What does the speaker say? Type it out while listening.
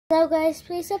So guys,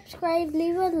 please subscribe,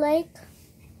 leave a like.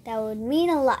 That would mean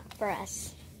a lot for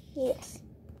us. Yes.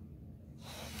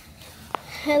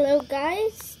 Hello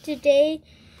guys, today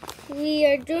we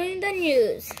are doing the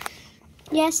news.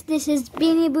 Yes, this is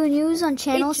Beanie Boo News on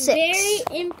Channel 6. It's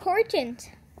very important.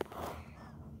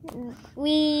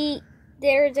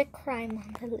 There's a crime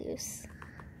on the loose.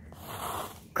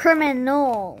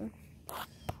 Criminal.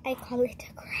 I call it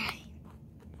a crime.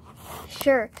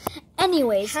 Sure.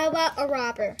 Anyways, how about a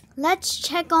robber? Let's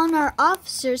check on our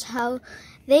officers, how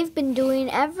they've been doing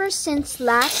ever since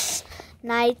last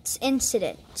night's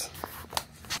incident.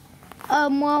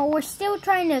 Well, we're still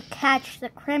trying to catch the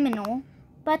criminal,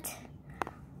 but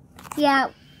yeah,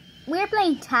 we're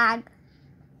playing tag.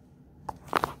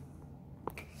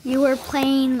 You were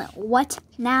playing what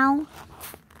now?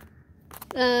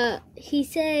 He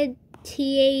said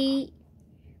TAG?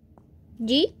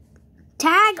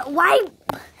 Tag? Why?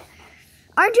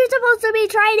 Aren't you supposed to be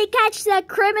trying to catch that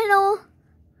criminal?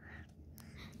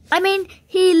 I mean,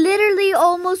 he literally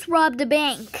almost robbed a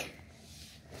bank.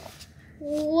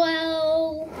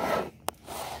 Well,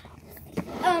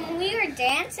 we were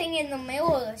dancing in the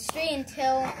middle of the street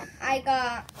until I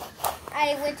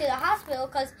went to the hospital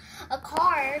because a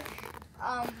car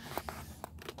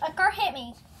hit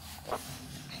me.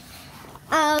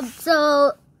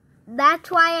 So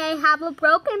that's why I have a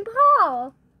broken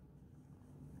paw.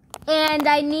 And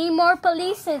I need more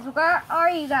polices. Where are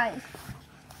you guys?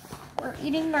 We're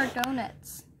eating our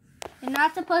donuts. You're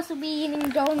not supposed to be eating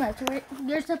donuts.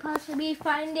 You're supposed to be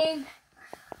finding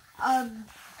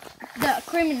the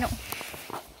criminal.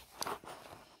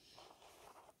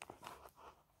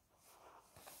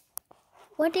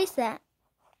 What is that?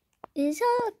 Is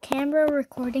a camera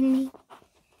recording me?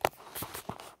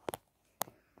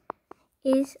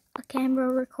 Is a camera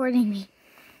recording me?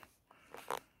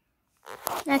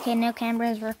 Okay, no camera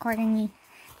is recording me.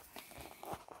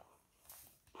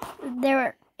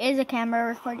 There is a camera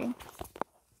recording.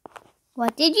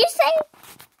 What did you say?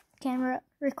 Camera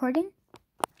recording?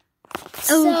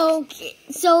 So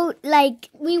like,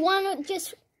 we want to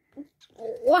just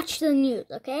watch the news,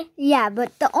 okay? Yeah,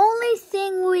 but the only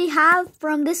thing we have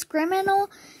from this criminal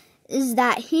is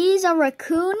that he's a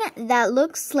raccoon that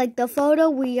looks like the photo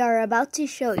we are about to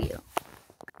show you.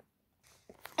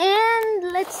 And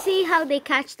let's see how they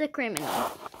catch the criminal.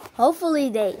 Hopefully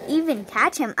they even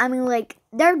catch him. I mean, like,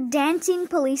 they're dancing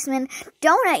policemen,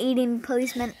 donut eating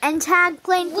policemen, and tag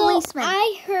playing policemen.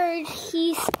 I heard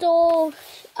he stole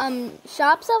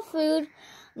shops of food,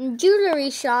 jewelry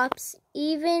shops,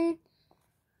 even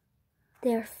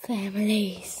their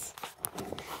families.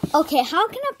 Okay, how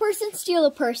can a person steal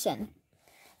a person?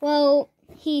 Well,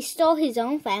 he stole his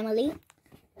own family.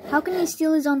 How can he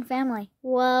steal his own family?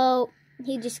 Well,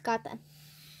 he just got them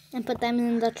and put them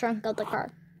in the trunk of the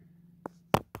car.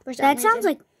 That sounds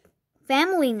like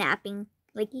family napping.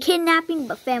 Like kidnapping,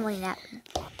 but family napping.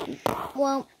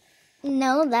 Well,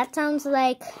 no, that sounds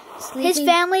like sleeping. His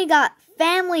family got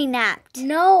family napped.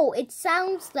 No, it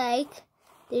sounds like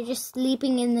they're just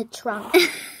sleeping in the trunk.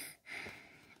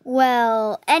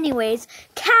 Well, anyways,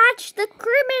 catch the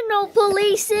criminal,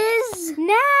 polices!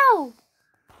 Now!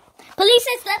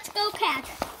 Polices, let's go catch.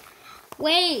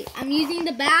 Wait, I'm using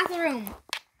the bathroom.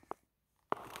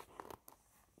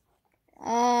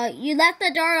 You left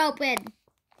the door open.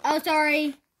 Oh,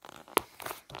 sorry.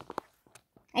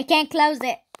 I can't close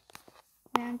it.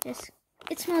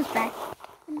 It smells bad.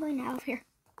 I'm going out of here.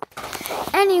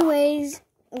 Anyways,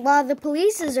 while the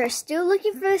polices are still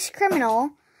looking for this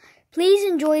criminal, please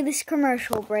enjoy this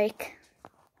commercial break.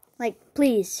 Like,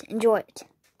 please enjoy it.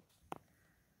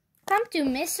 Come to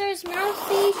Mr.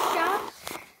 Mousy's shop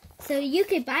so you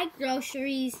could buy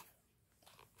groceries.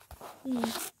 We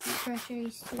need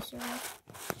groceries to survive.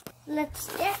 Let's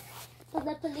check what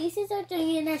the police are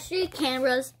doing in our street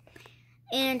cameras.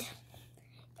 And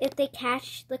if they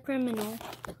catch the criminal,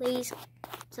 please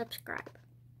subscribe.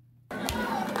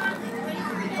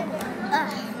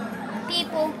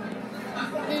 People.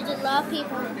 There's a lot of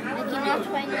people. I cannot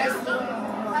find Rusty.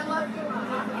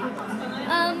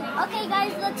 Okay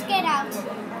guys, let's get out.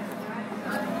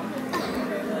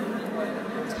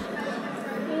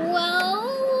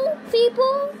 Well,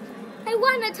 people, I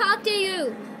want to talk to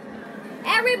you.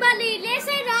 Everybody,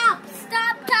 listen up.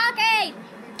 Stop talking.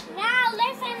 Now,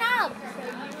 listen up.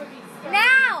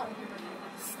 Now.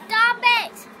 Stop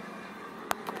it.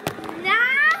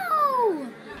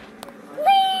 Now.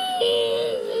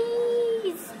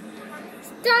 Please.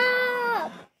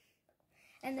 Stop.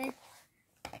 And then.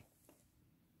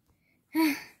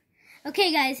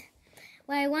 Okay, guys.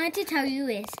 What I wanted to tell you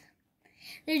is,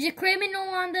 there's a criminal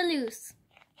on the loose.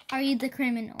 Are you the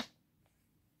criminal?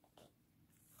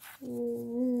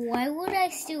 Why would I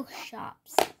steal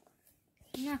shops?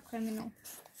 I'm not criminal.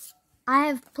 I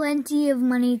have plenty of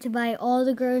money to buy all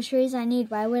the groceries I need.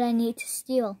 Why would I need to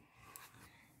steal?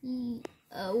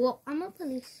 Well, I'm a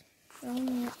police.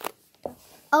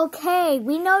 Okay,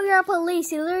 we know you're a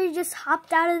police. You literally just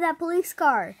hopped out of that police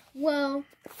car. Well,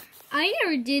 I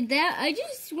never did that. I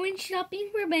just went shopping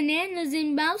for bananas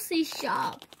in Mousy's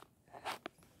shop.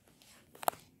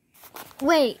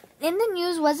 Wait, in the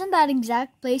news, wasn't that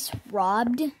exact place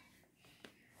robbed?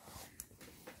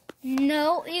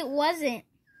 No, it wasn't.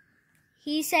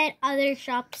 He said other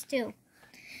shops too.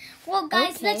 Well,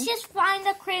 guys, Okay. let's just find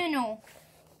the criminal.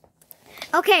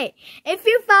 Okay, if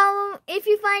you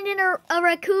find a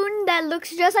raccoon that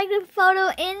looks just like the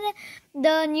photo in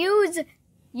the news,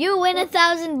 you win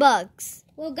 $1,000.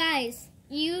 Well, guys,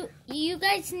 you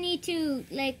guys need to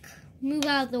move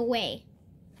out of the way.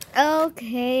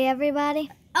 Okay, everybody.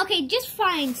 Okay, just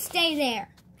fine. Stay there.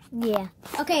 Yeah.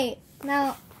 Okay,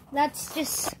 now let's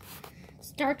just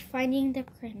start finding the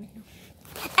criminal.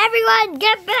 Everyone,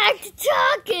 get back to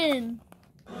talking.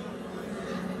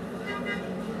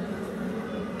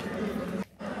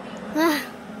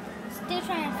 Still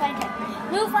trying to find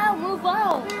him. Move out, move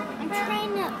out. I'm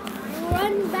trying to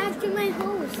run back to my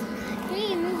house.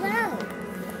 Hey, move out.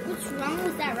 What's wrong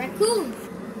with that raccoon?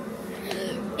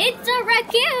 It's a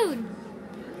raccoon.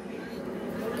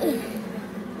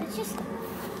 Let's just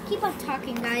keep on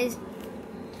talking, guys.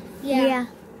 Yeah.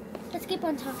 Let's keep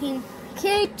on talking.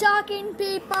 Keep talking,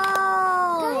 people.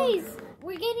 Guys,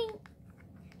 we're getting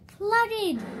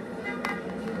flooded.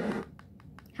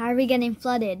 How are we getting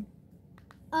flooded?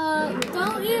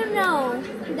 Don't you know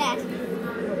that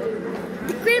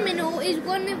the criminal is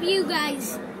one of you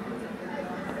guys?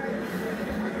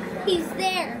 He's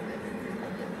there.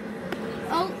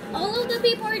 All of the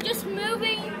people are just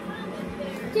moving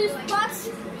to spots,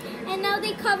 and now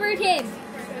they covered him.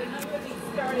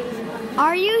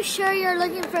 Are you sure you're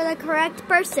looking for the correct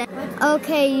person?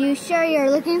 Okay, you sure you're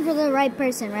looking for the right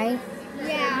person, right?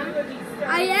 Yeah,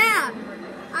 I am.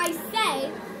 I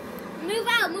say, move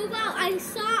out, move out. I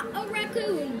saw a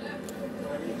raccoon.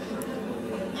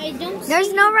 I don't see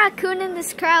There's no raccoon in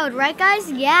this crowd, right, guys?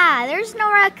 Yeah, there's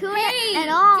no raccoon at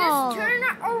all. Just turn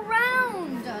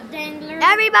around, Dangler.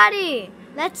 Everybody,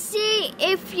 let's see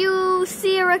if you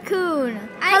see a raccoon.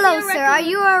 I Hello, see a sir. raccoon. Are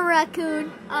you a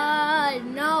raccoon?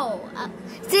 No.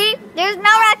 See, there's no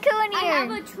raccoon I here.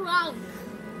 have a trunk.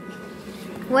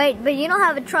 Wait, but you don't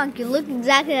have a trunk. You look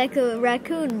exactly like a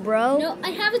raccoon, bro. No, I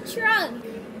have a trunk.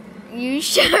 You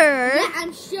sure? Yeah,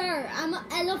 I'm sure. I'm an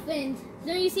elephant.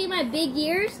 Don't you see my big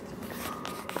ears?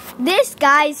 This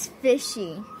guy's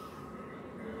fishy.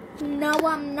 No,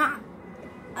 I'm not.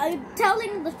 I'm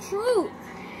telling the truth.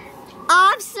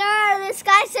 Officer, this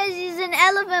guy says he's an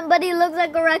elephant, but he looks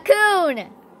like a raccoon.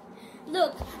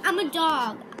 Look, I'm a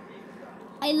dog.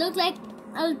 I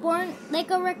was born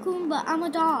like a raccoon, but I'm a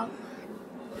dog.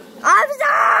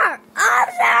 Officer!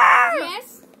 Officer!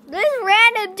 Yes? This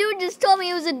random dude just told me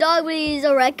he was a dog, but he's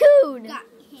a raccoon. Got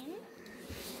him?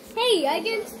 Hey, I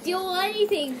didn't steal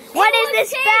anything. What It is was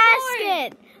this Tabor.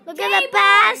 basket? Look at the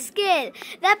basket.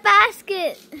 That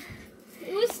basket.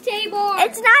 It was Tabor.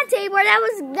 It's not Tabor.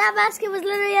 That basket was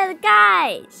literally the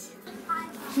guy's.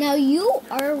 Now you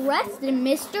are arrested,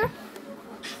 mister.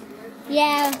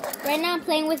 Yeah, right now I'm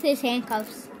playing with his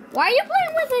handcuffs. Why are you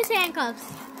playing with his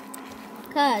handcuffs?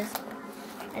 Cause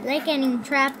I like getting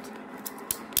trapped.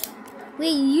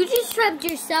 Wait, you just trapped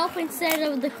yourself instead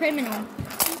of the criminal.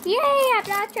 Yay, I'm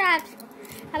not trapped.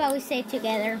 How about we stay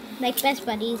together, like best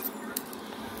buddies?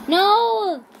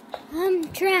 No,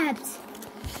 I'm trapped.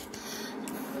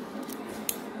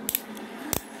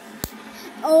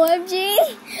 OMG,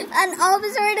 an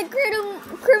officer and a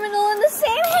criminal in the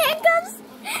same handcuffs.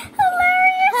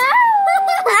 Hilarious.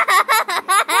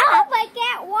 Help, I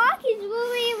can't walk. He's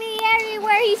moving me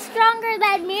everywhere. He's stronger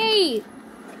than me.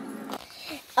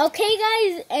 Okay,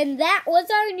 guys, and that was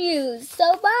our news.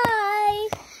 So, bye.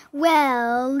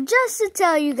 Well, just to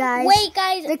tell you guys, Wait,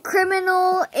 guys. the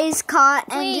criminal is caught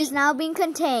and Wait. is now being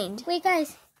contained. Wait,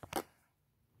 guys.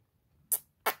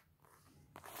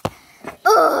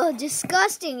 Ugh,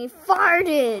 disgusting. He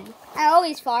farted. I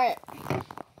always fart.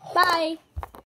 Bye.